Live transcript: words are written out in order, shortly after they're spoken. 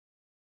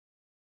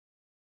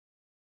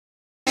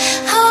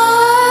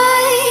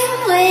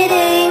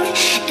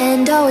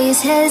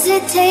always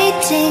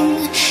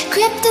hesitating.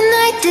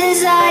 Kryptonite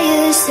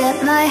desires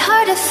set my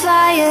heart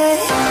afire.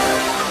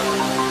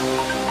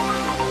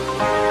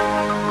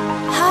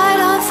 Heart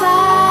on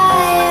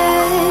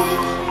fire.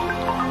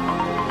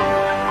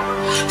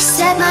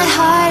 Set my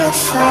heart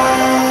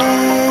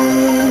afire.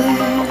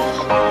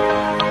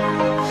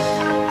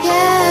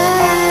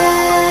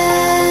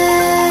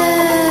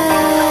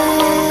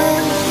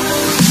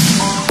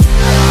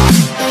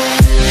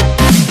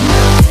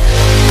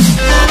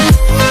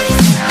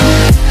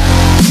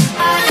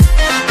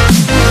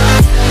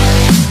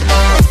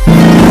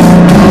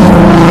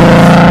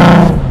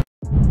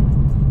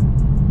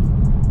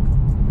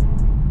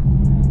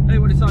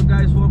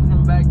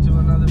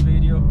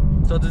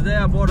 So today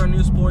I bought a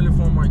new spoiler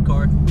for my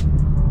car.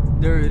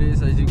 There it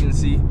is, as you can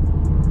see.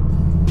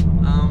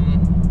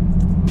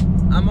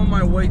 I'm on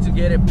my way to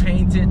get it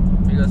painted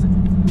because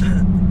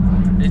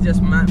it's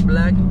just matte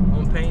black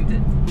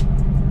unpainted,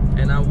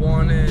 and I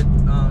want it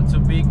to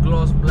be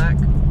gloss black,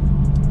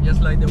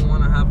 just like the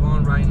one I have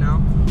on right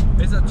now.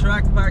 It's a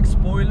track pack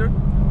spoiler,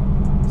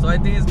 so I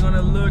think it's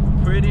gonna look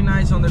pretty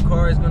nice on the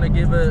car. It's gonna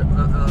give it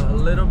a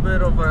little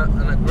bit of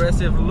an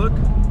aggressive look.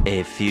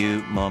 A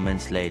few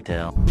moments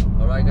later.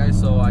 Alright guys,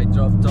 so I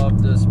dropped off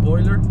the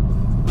spoiler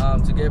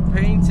to get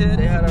painted.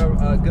 They had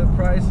a good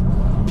price,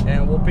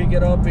 and we'll pick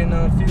it up in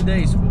a few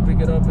days. We'll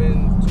pick it up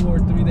in 2 or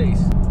 3 days.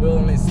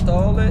 We'll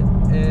install it,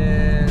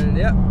 and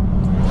yeah.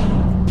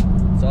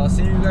 So I'll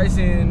see you guys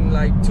in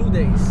like 2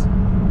 days.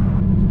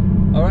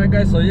 Alright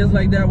guys, so just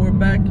like that, we're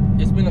back.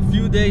 It's been a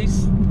few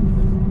days,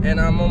 and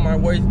I'm on my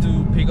way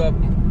to pick up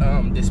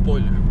the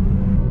spoiler.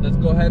 Let's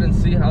go ahead and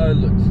see how it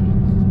looks.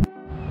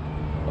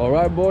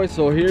 Alright boys,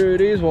 so here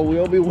it is, what we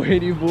all be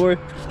waiting for.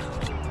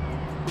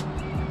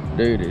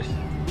 There it is.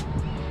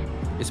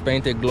 It's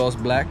painted gloss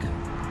black.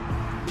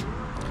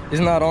 It's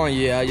not on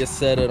yet, I just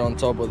set it on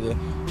top of the...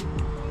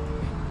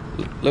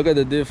 Look at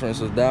the difference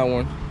of that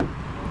one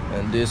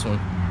and this one.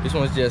 This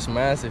one's just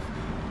massive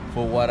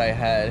for what I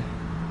had.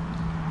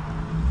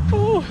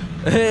 Oh,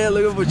 hey,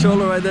 look at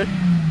Pocholo right there.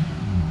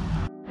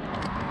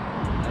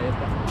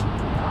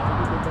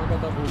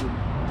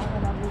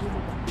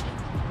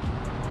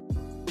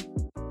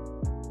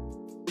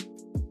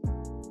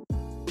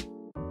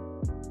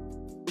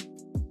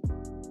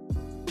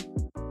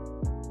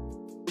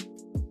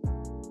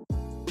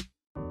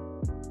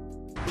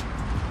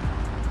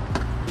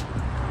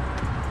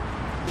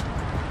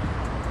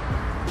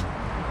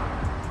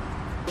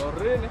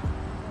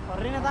 ¿Los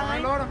rines están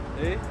ahí?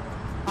 Sí.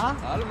 ¿Ah?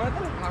 Dale,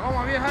 métele. La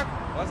goma vieja.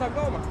 ¿Cuál esa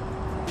goma?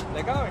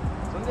 ¿Le caben?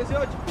 Son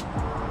 18.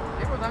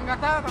 Sí, pues están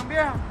gastadas, tan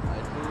viejas.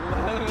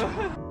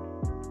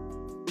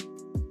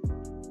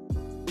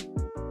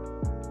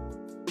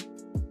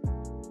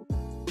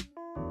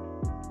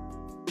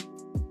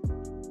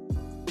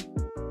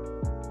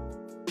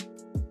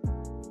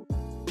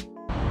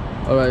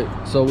 Alright,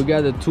 so we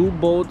got the 2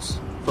 bolts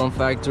from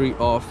factory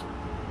off.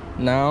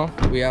 Now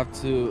we have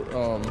to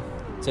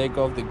take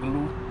off the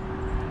glue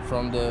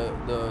from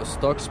the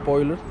stock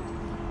spoiler.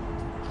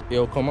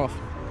 It'll come off.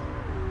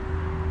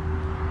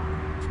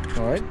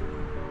 Alright,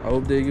 I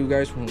hope that you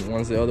guys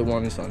once the other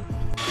one is on.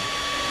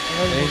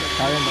 Hey,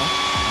 está bien, ¿no?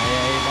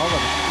 Ahí,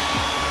 vámonos.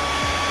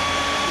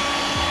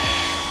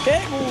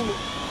 ¡Qué culo!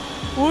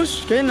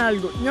 ¡Ush! ¡Qué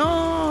nalgo!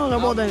 ¡No! ¡Qué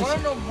potencia!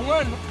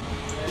 Bueno.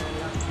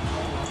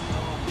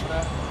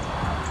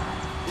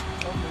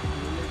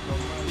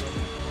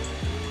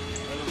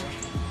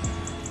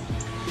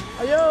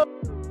 ¡Adiós!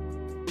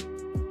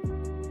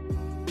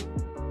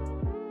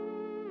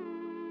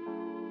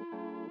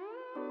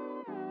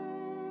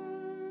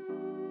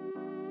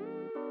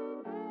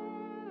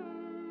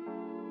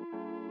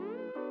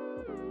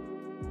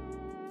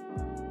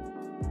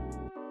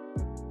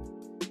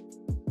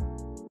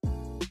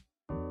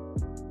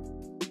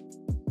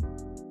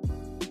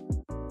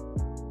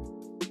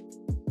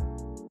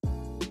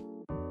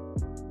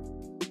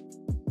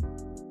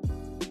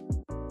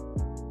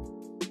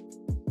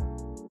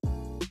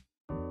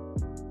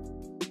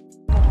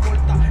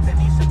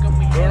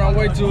 We're on our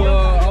way to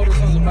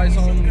AutoZone to buy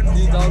some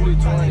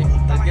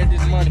DW20. Let's get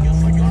this money.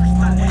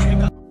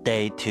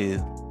 Day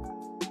 2.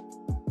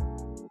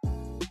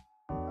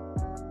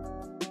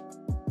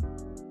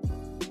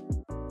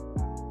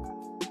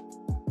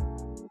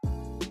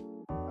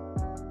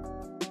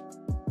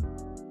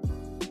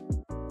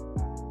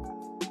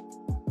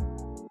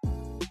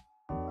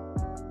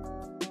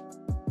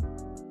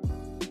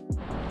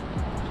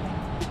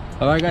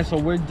 Alright guys, so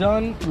we're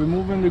done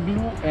removing the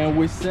glue, and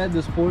we set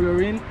the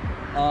spoiler in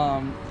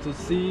to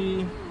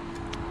see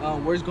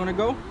where it's gonna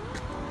go.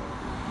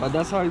 But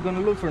that's how it's gonna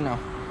look for now.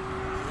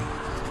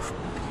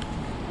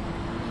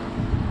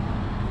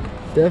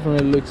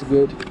 Definitely looks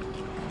good.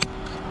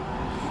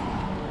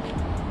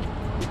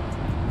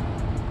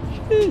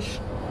 Sheesh.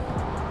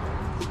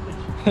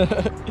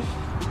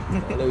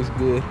 That looks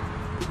good.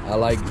 I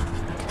like it.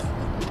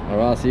 Alright,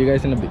 I'll see you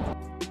guys in a bit.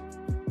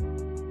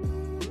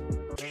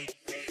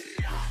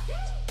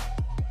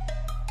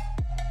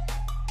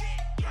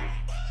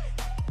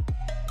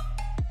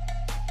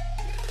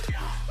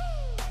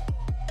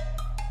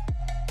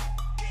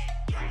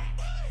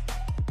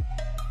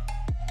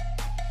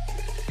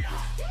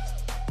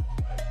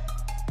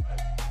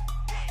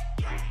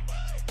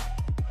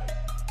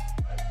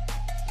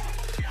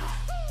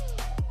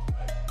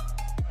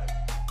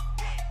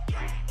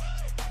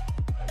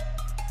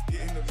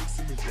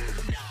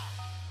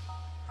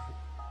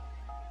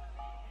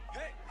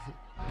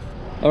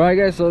 Alright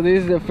guys, so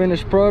this is the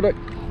finished product.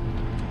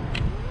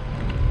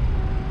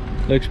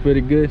 Looks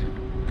pretty good.